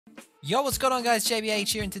Yo, what's going on guys,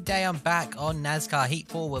 JBH here, and today I'm back on NASCAR Heat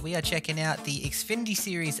 4 where we are checking out the Xfinity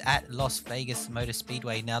Series at Las Vegas Motor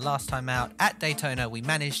Speedway. Now last time out at Daytona we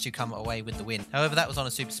managed to come away with the win. However, that was on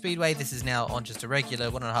a super speedway. This is now on just a regular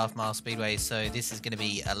 1.5 mile speedway, so this is going to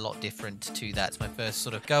be a lot different to that. It's my first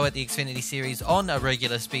sort of go at the Xfinity Series on a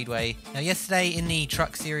regular speedway. Now yesterday in the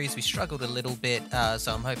truck series we struggled a little bit,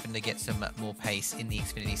 so I'm hoping to get some more pace in the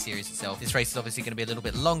Xfinity Series itself. This race is obviously going to be a little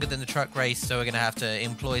bit longer than the truck race, so we're going to have to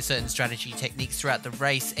employ certain strategy techniques throughout the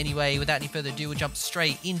race. Anyway, without any further ado, we'll jump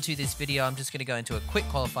straight into this video. I'm just going to go into a quick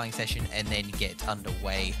qualifying session and then get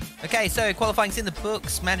underway. Okay, so qualifying's in the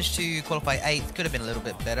books. Managed to qualify 8th. Could have been a little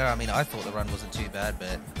bit better. I mean, I thought the run wasn't too bad,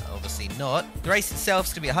 but obviously not. The race itself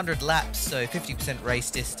is going to be 100 laps, so 50% race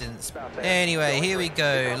distance. Anyway, here we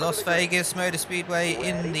go. Las Vegas Motor Speedway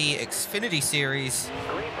in the Xfinity Series.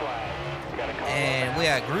 And we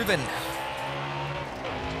are grooving.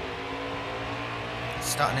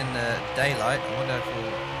 Starting in the daylight. I wonder if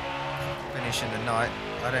we'll finish in the night.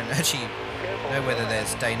 I don't actually know whether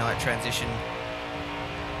there's day-night transition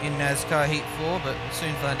in NASCAR Heat 4, but we'll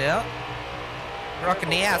soon find out. Rocking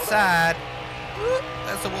the outside. Whoop,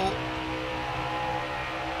 that's the wall.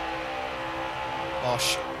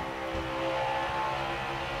 Bosh.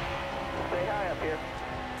 Stay high up here.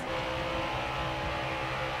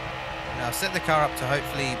 Now I've set the car up to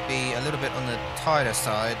hopefully be a little bit on the tighter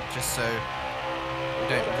side, just so we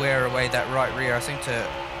don't wear away that right rear. I seem to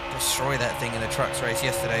destroy that thing in the trucks race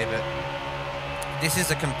yesterday, but this is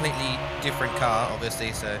a completely different car,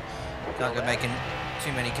 obviously, so can't go making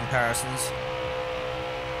too many comparisons.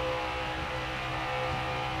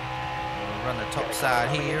 We'll run the top side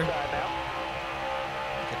here.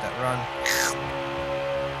 Get that run.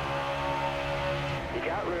 You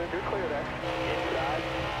got room, you're clear there. Inside.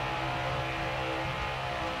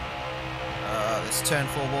 This turn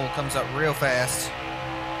 4 wall comes up real fast.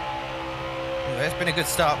 Anyway, it's been a good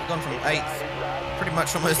start. We've gone from 8th, pretty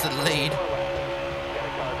much almost at the lead.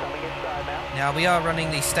 Now we are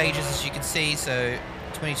running these stages, as you can see, so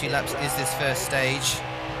 22 laps is this first stage.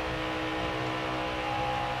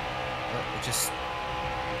 Oh, we just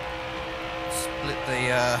split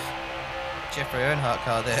the Jeffrey Earnhardt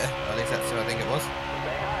car there. At least that's who I think it was.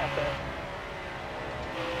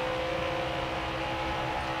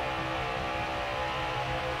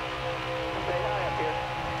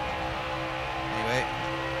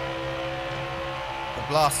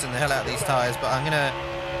 Blasting the hell out of these tyres, but I'm gonna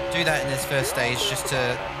do that in this first stage just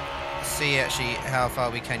to see actually how far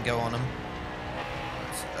we can go on them.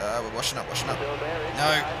 We're washing up. No!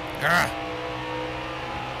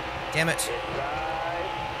 Damn it!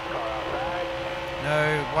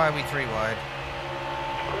 No, why are we 3 wide?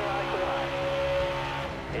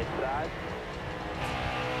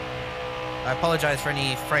 I apologise for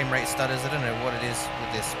any frame rate stutters. I don't know what it is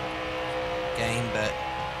with this game, but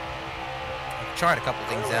tried a couple of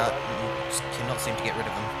things out and just cannot seem to get rid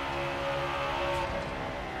of them.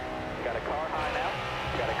 Got a car high now.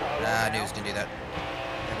 Got a car I knew he was going to do that.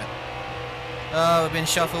 Damn it. Oh, we've been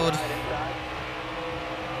shuffled.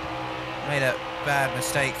 Made a bad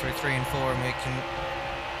mistake through 3 and 4, and we can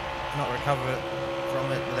not recover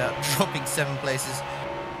from it without dropping 7 places.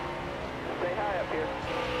 Stay high up here.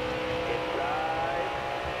 Inside.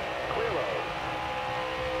 Clear road.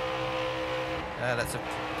 That's a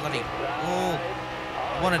bloody... Oh,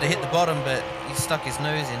 I wanted to hit the bottom, but he stuck his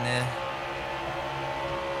nose in there.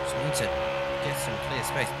 Just need to get some clear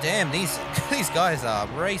space. Damn, these guys are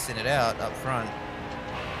racing it out up front.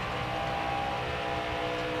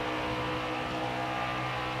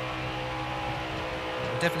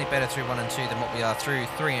 We're definitely better through 1 and 2 than what we are through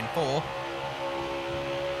 3 and 4.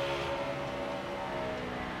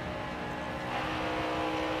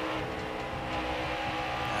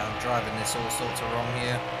 Driving this all sorts of wrong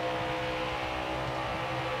here.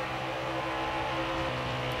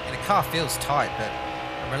 And the car feels tight, but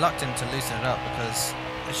I'm reluctant to loosen it up because,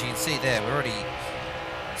 as you can see there, we're already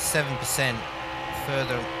 7%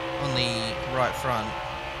 further on the right front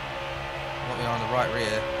than what we are on the right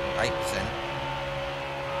rear, 8%.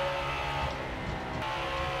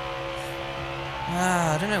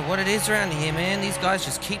 I don't know what it is around here, man. These guys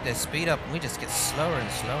just keep their speed up and we just get slower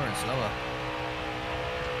and slower and slower.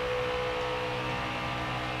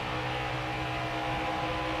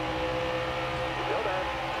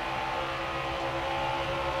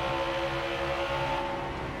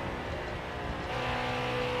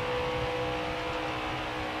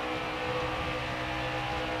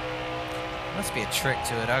 Must be a trick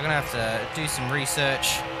to it. I'm gonna have to do some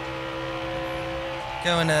research,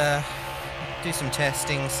 go and do some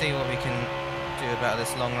testing, see what we can do about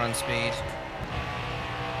this long run speed.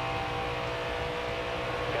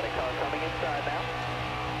 Got a car coming inside now.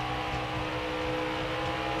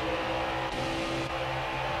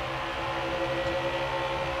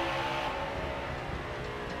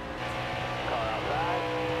 Car outside.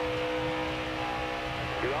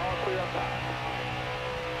 You're all clear up top.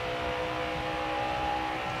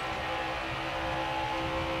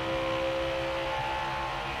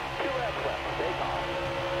 Two laps left. Stay calm.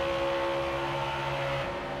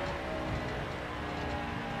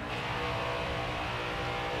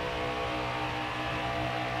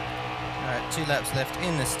 Alright, 2 laps left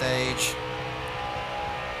in the stage.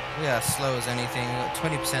 We are slow as anything. We've got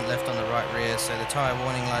 20% left on the right rear, so the tyre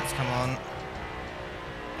warning lights come on.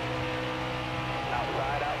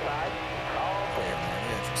 Outside, outside. All Yeah, clear. man,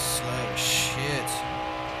 we are just slow as shit.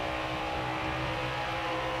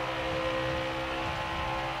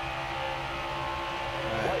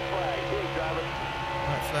 White flag. Big driver.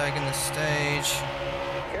 White flag in the stage.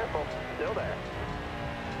 Careful. Still there.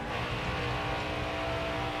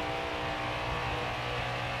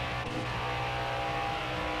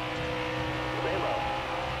 Stay low.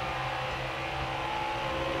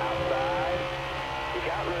 Outside. You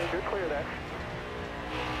got room. You're clear there.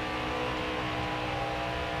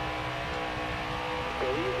 Go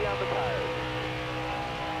easy on the tires.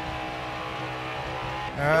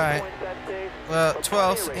 Alright. Points that stage. Well, But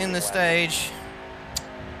 12th plenty of in the racing stage.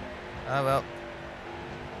 Oh well. left.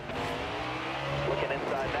 Looking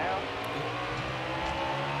inside now.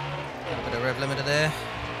 A little bit of rev limiter there.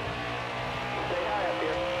 Stay high up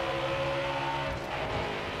here.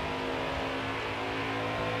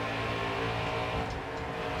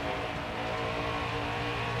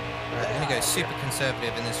 Right, I'm gonna go super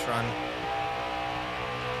conservative in this run.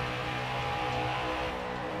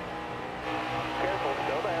 Careful.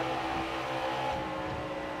 Still there.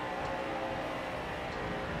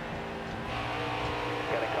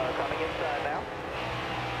 Got a car coming inside now.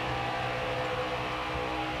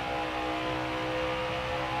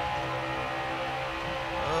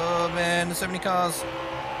 Oh man, there's so many cars.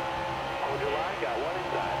 Hold your line. Got one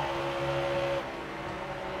inside.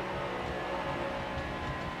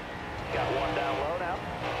 Got one down low now.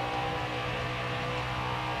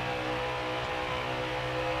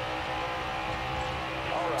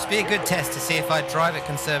 All right. This be a good test to see if I drive it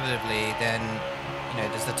conservatively, then, you know,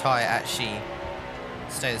 does the tyre actually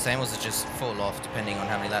stay the same or does it just fall off depending on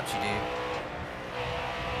how many laps you do?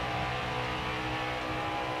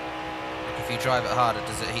 Like if you drive it harder,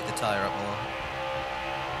 does it heat the tyre up more?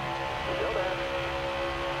 Still there.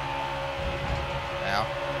 Ow.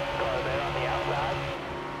 Car there on the outside.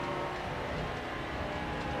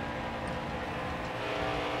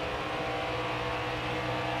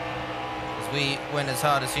 Because we went as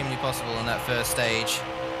hard as humanly possible in that first stage. Stay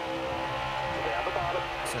on the bottom.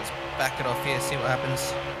 So let's back it off here, see what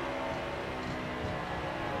happens.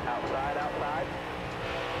 Outside, outside.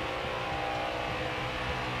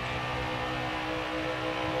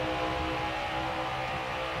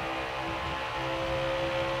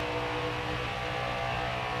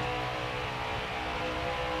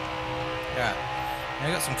 Alright. Now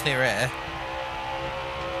we've got some clear air.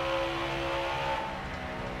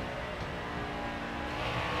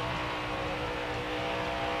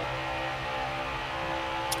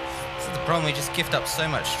 This is the problem, we just gift up so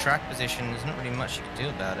much track position, there's not really much you can do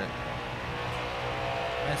about it.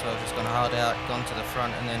 May as well have just gone hard out, gone to the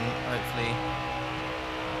front, and then hopefully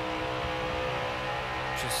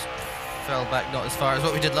just fell back not as far as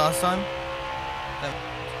what we did last time.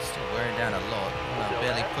 Still wearing down a lot. I'm not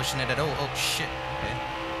barely pushing it at all. Oh shit. Okay.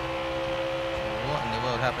 What in the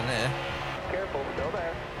world happened there? Careful. Still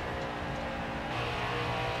there.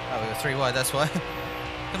 Oh, we were 3 wide, that's why.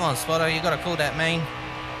 Come on, Spotto, you gotta call that main.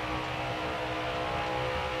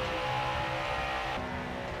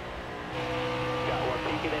 Got one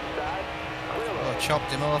peeking inside. Clear low. Oh,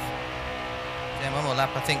 chopped him off. Damn, one more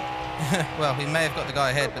lap, I think. Well, we may have got the guy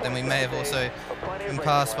ahead, but then we may have also been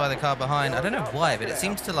passed by the car behind. I don't know why, but it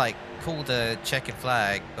seems to like call the checkered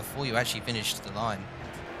flag before you actually finish the line.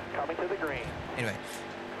 Coming to the green. Anyway,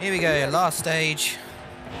 here we go, last stage.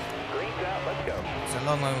 Green's out. Let's go. It's a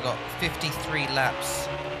long one, we've got 53 laps.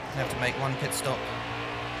 We have to make one pit stop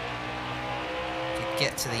to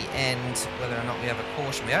get to the end, whether or not we have a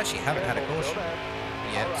caution. We actually haven't had a caution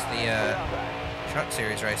yet. The Truck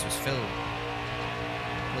Series race was filled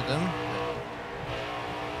with them.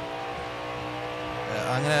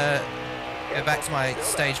 I'm gonna go back to my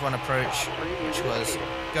stage 1 approach, which was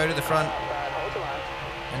go to the front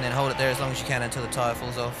and then hold it there as long as you can until the tyre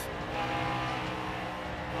falls off.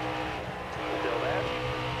 Still there.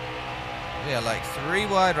 We are like 3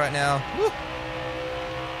 wide right now. Woo.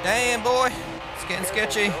 Damn, boy, it's getting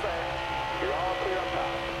sketchy. Still there. You're all clear up top.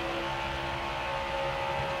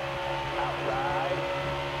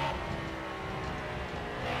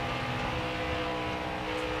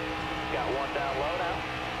 one down low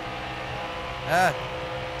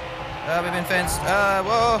now. We've been fenced.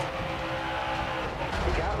 Whoa.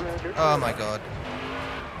 You got room. You're Oh clear. my god.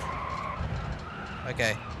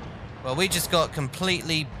 Okay. Well, we just got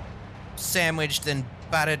completely sandwiched and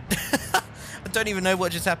battered. I don't even know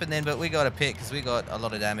what just happened then, but we got a pit because we got a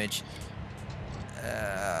lot of damage.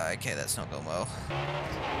 Okay, that's not going well.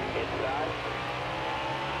 Inside.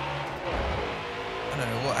 I don't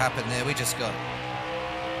know what happened there. We just got...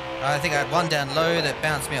 I think I had one down low that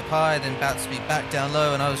bounced me up high, then bounced me back down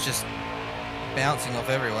low, and I was just bouncing off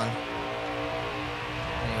everyone.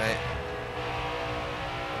 Anyway.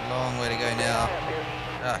 A long way to go now.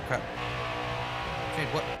 Ah, crap. Dude,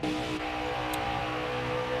 what?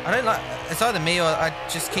 I don't like... It's either me or I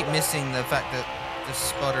just keep missing the fact that the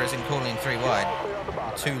spotter isn't calling 3 wide.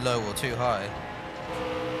 Or too low or too high.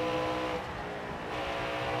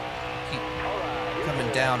 Keep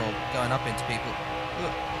coming down or going up into people.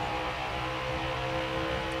 Ugh.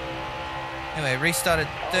 Anyway, restarted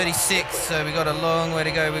 36, so we got a long way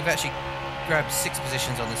to go. We've actually grabbed 6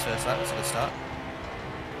 positions on this first lap. That's a good start.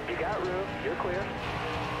 You got room. You're clear.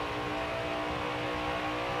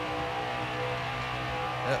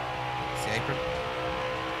 It's the apron.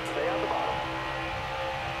 Stay on the bottom.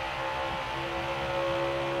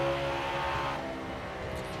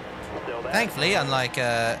 Still there. Thankfully, unlike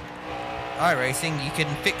iRacing, you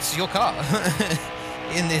can fix your car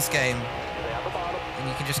in this game. Stay on the bottom. And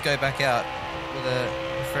you can just go back out with a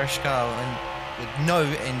fresh car and with no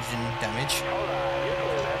engine damage. All right. You're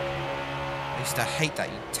clear there. I used to hate that.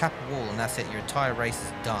 You tap a wall and that's it. Your entire race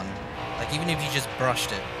is done. Like, even if you just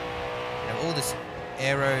brushed it. You have all this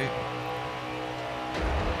aero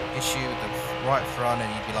issue with the right front and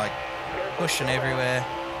you'd be like pushing everywhere.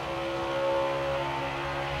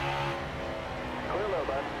 Clear low,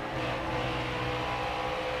 bud.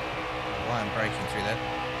 Why I'm braking through there.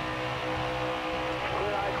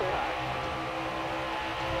 Clear high, clear high.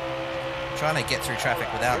 Trying to get through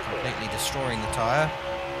traffic without completely destroying the tyre.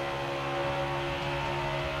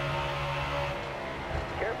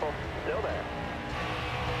 Careful. Still there.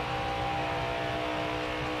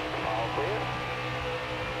 All clear.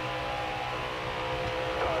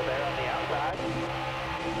 Car there on the outside.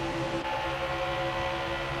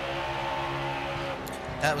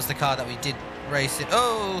 That was the car that we did race in.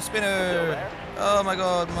 Oh, spinner! Oh my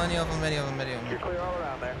god, many of them, many of them, many of You're them. clear all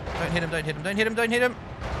around there. Don't hit him, don't hit him, don't hit him, don't hit him!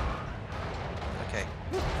 Okay.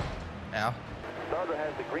 Ow. Starter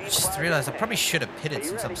has the green I just flag realised I in probably hand. should have pitted Are you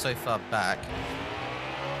since I'm ready? so far back.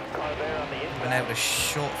 Car there on the inside. Been able to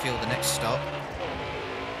short field the next stop.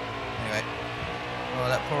 Anyway. Oh,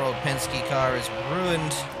 that poor old Penske car is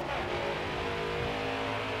ruined.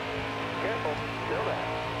 Careful. Still there.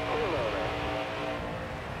 Clear low there.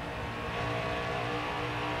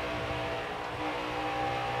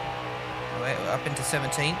 Anyway, we're up into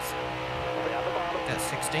 17th. Stay on the bottom. That's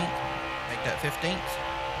 16th. Make that 15th.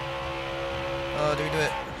 Oh, do we do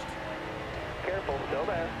it? Careful. Still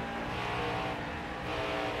there.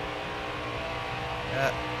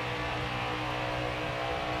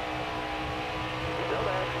 Still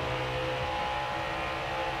there.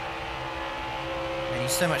 And you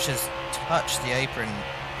so much as touch the apron.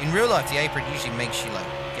 In real life, the apron usually makes you like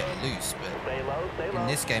get loose, but Stay low. Stay low. in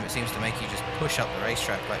this game, it seems to make you just push up the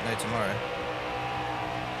racetrack like no tomorrow.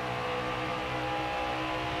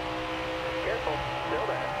 Careful. Still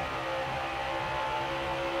there.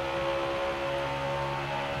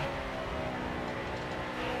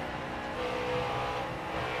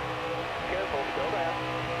 Careful. Still there.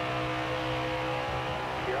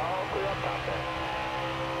 You're all clear up top there.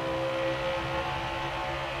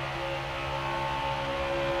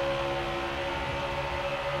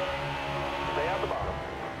 Stay on the bottom.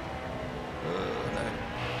 Oh, no.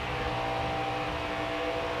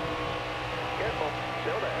 Careful.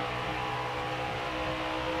 Still there.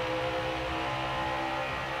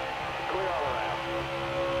 Clear all around.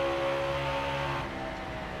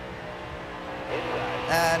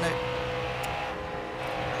 Inside. No.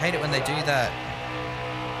 I hate it when they do that.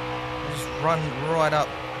 They just run right up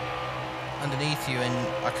underneath you and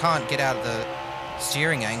I can't get out of the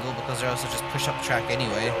steering angle because or else I'll just push up the track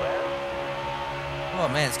anyway. Oh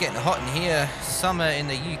man, it's getting hot in here. Summer in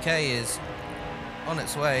the UK is on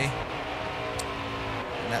its way.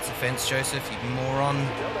 And that's a fence, Joseph, you moron.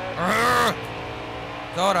 Arrgh!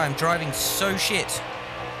 God, I'm driving so shit.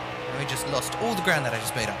 And we just lost all the ground that I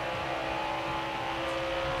just made up.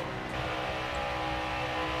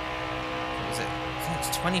 What was it? I think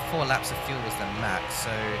it's 24 laps of fuel was the max,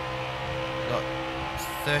 so we got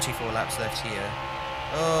 34 laps left here.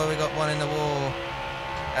 Oh, we got one in the wall.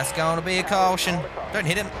 That's going to be a caution. Don't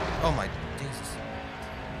hit him. Oh my Jesus.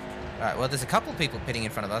 Alright, well, there's a couple people pitting in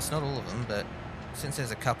front of us, not all of them, but since there's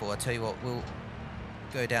a couple, I'll tell you what, we'll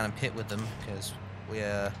go down and pit with them, because we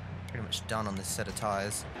are pretty much done on this set of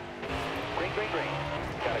tyres. Green, green, green.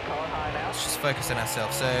 Got a car high now. Let's just focus on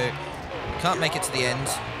ourselves. So, we can't make it to the end.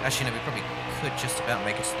 Actually, no, we probably could just about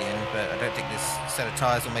make it to the end, but I don't think this set of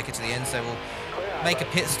tyres will make it to the end, so we'll make a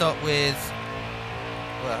pit stop with,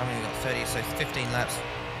 well, how many we got? 30, so 15 laps.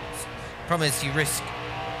 Problem is, you risk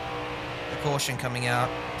the caution coming out,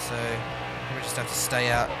 so we just have to stay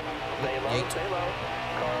out. Stay low, Yeet. stay low.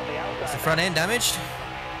 Car on the outside. Is the front end damaged?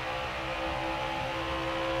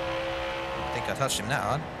 I think I touched him that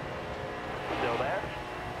hard. Still there.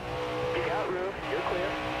 You got room. You're clear.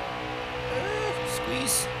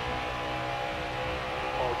 Squeeze.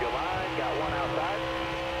 Hold your line. Got one outside.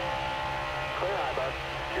 Clear high, bud.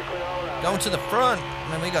 You're clear all around. Going to the front,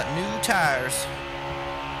 and then we got new tires.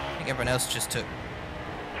 I think everyone else just took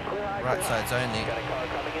Clear high, right clear high. sides only. Got a car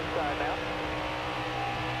coming inside now.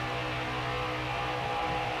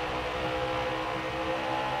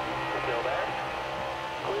 Still there.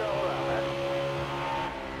 Clear all around, man.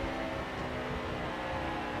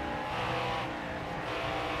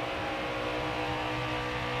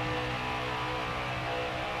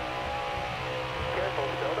 Careful,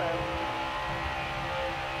 still there.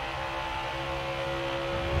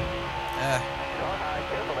 Car high,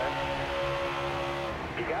 careful there.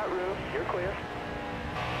 You got room, you're clear.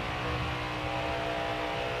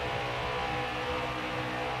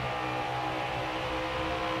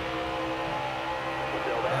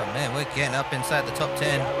 Still there. Oh man, we're getting up inside the top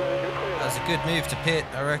 10. Got room, you're clear. That was a good move to pit,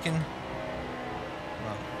 I reckon.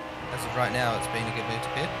 Well, as of right now, it's been a good move to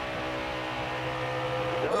pit.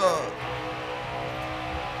 Still Oh, there.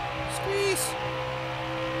 squeeze.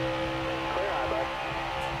 Clear high, bud.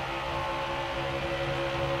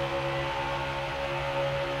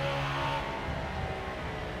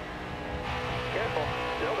 Careful,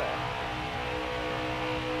 still there.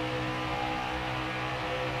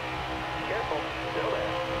 Careful, still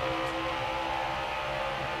there.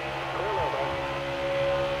 Clear low, bud.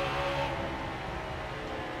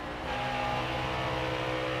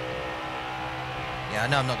 Yeah, I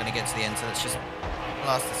know I'm not going to get to the end, so let's just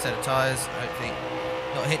blast the set of tyres. Hopefully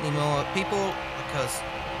not hit any more people, because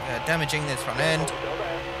we're damaging this front end. Still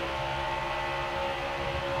there.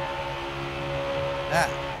 Ah.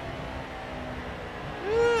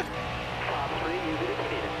 Top three, use it if you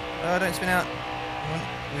need it. Oh, don't spin out.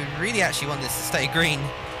 We really actually want this to stay green.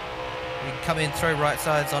 We can come in, throw right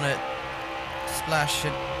sides on it, splash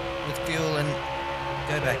it with fuel and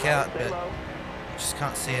go back out, Stay but low. I just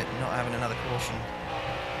can't see it not having another caution.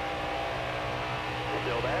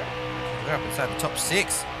 Still there. We're up inside the top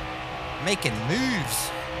 6, making moves.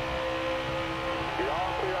 You're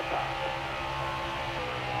all clear up top.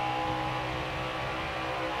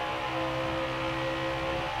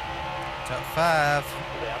 Top 5.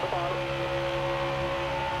 Stay on the bottom.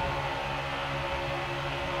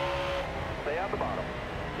 Stay on the bottom.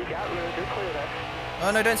 You got room, you're clear there.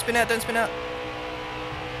 Oh no, don't spin out, don't spin out.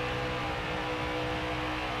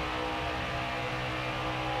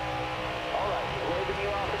 All right, he's waving you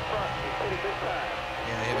off in front. He's pitting this time.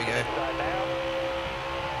 Yeah, here we go. Inside now.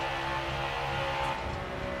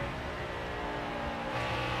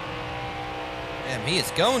 Damn, he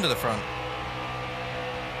is going to the front.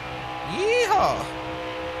 Yeehaw!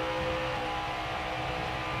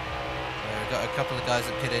 We've got a couple of guys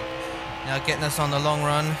that pitted. Now getting us on the long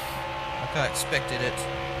run. I kind of expected it,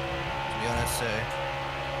 to be honest, so...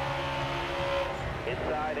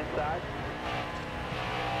 Inside, inside.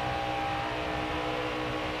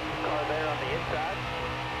 Car there on the inside.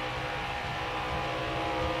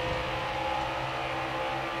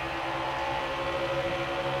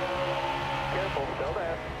 Careful, still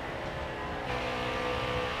there.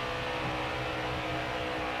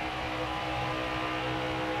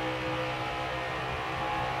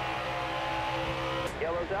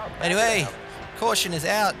 Yellow's out. Anyway, caution is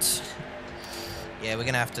out. Yeah, we're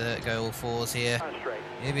going to have to go all 4s here. Straight.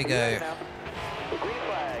 Here we go. The green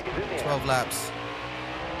flag is in the air. 12 laps.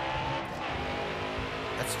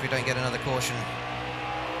 That's if we don't get another caution.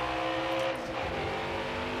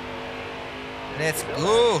 Let's go.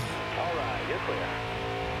 All right, you're clear.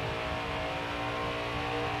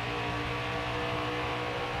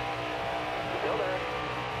 Still there.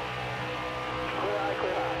 Clear high,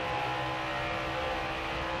 clear high.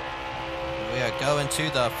 We are going to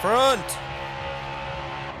the front.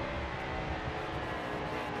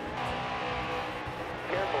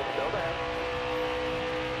 Careful, still there.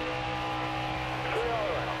 Clear all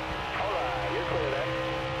around. All right, you're clear there.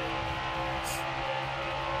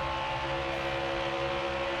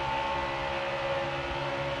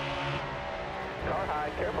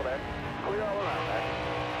 Careful there. Clear all around there.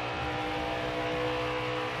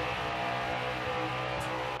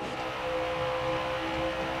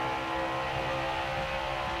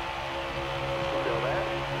 Still there.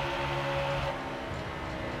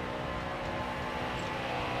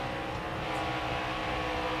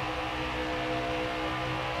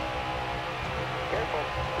 Careful.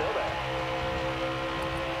 Still there.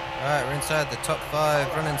 Alright, we're inside the top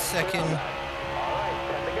 5, running second. All right,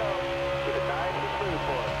 time to go. Get it nice and smooth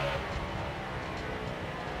for us.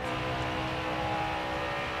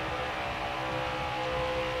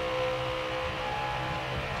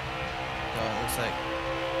 Oh, it looks like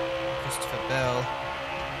Christopher Bell.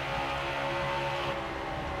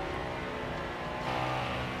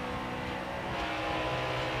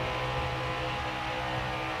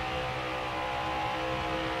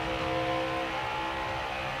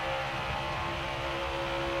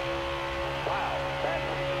 Wow, that's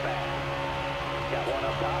fast. Got one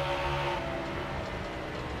up top.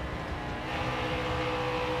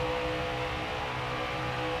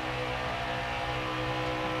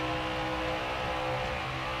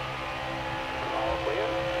 All clear.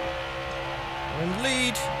 We're in the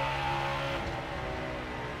lead.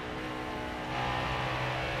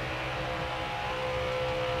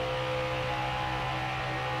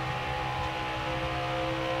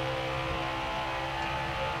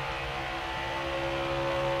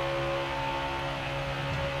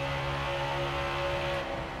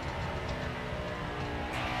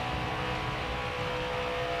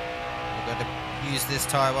 We've got to use this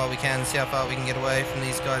tyre while we can, see how far we can get away from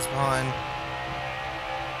these guys behind.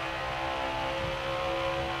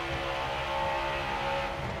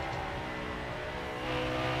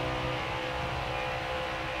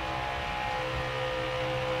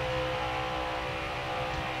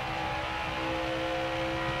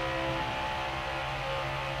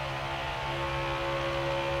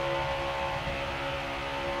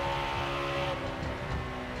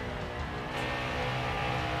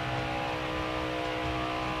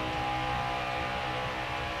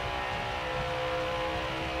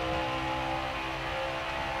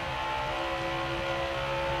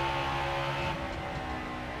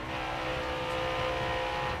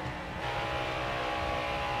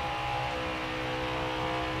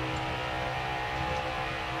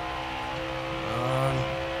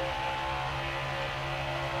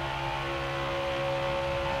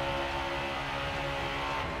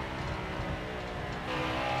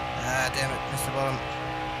 Damn it, missed the bottom.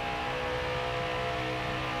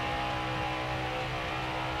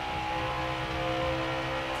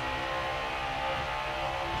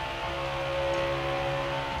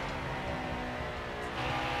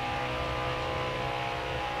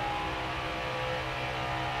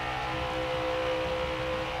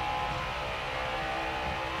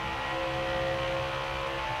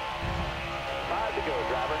 Five to go,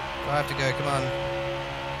 driver. 5 to go, come on.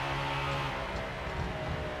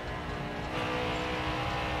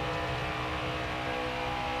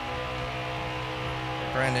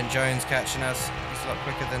 Brandon Jones catching us. He's a lot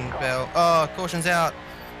quicker than Bell. Oh, caution's out.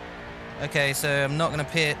 Okay, so I'm not going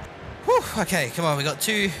to pit. Whew, okay, come on. We got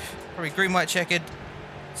 2, probably green, white, checkered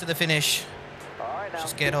to the finish. All right, now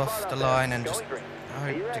Just get off the line and just going green. hope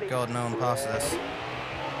Are you to ready? God no one passes us.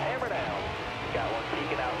 Hammer down. Got one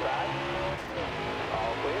peeking outside.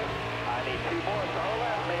 All clear. I need 2 more. It's all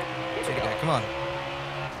left, man. Keep 2 it to go, going. come on.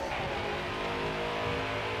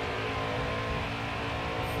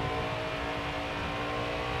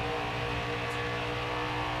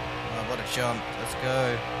 Oh, what a jump. Let's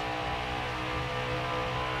go.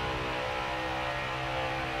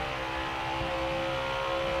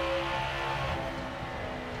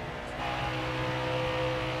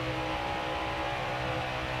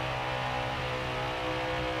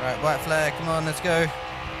 Right, white flag, come on, let's go.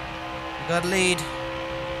 We got a lead.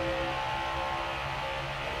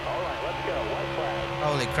 All right, let's go. White flag.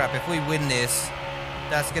 Holy crap, if we win this,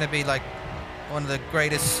 that's going to be like one of the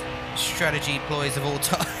greatest strategy ploys of all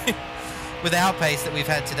time. With our pace that we've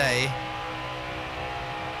had today.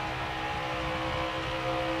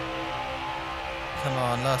 Come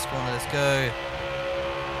on, last corner, let's go.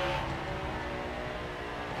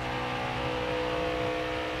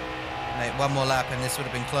 Mate, one more lap and this would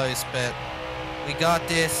have been close, but we got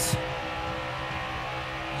this.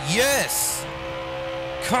 Yes!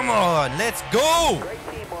 Come on, let's go! Great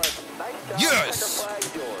teamwork. Nice job. Yes! Checkered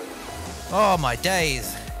flag yours. Oh my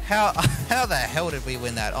days. How the hell did we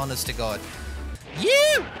win that, honest to God?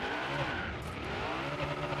 You!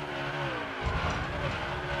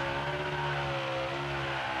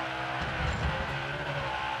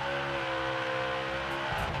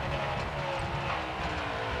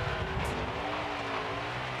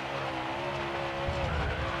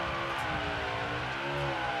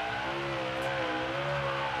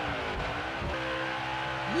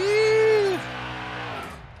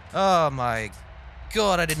 Oh my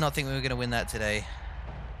God, I did not think we were going to win that today.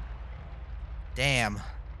 Damn.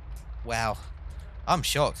 Wow. I'm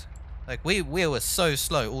shocked. Like, we were so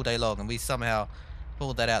slow all day long, and we somehow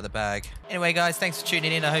pulled that out of the bag. Anyway, guys, thanks for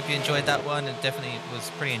tuning in. I hope you enjoyed that one. It definitely was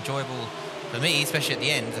pretty enjoyable for me, especially at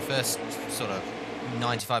the end. The first sort of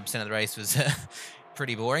 95% of the race was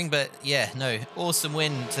pretty boring, but yeah, no, awesome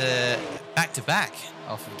win to back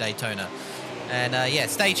off of Daytona. And yeah,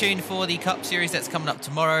 stay tuned for the Cup Series that's coming up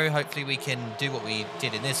tomorrow. Hopefully we can do what we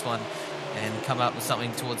did in this one and come up with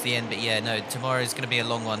something towards the end. But yeah, no, tomorrow's going to be a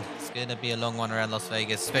long one. It's going to be a long one around Las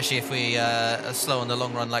Vegas, especially if we are slow on the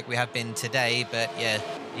long run like we have been today. But yeah,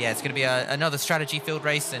 it's going to be another strategy-filled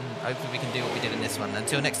race, and hopefully we can do what we did in this one.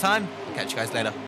 Until next time, I'll catch you guys later.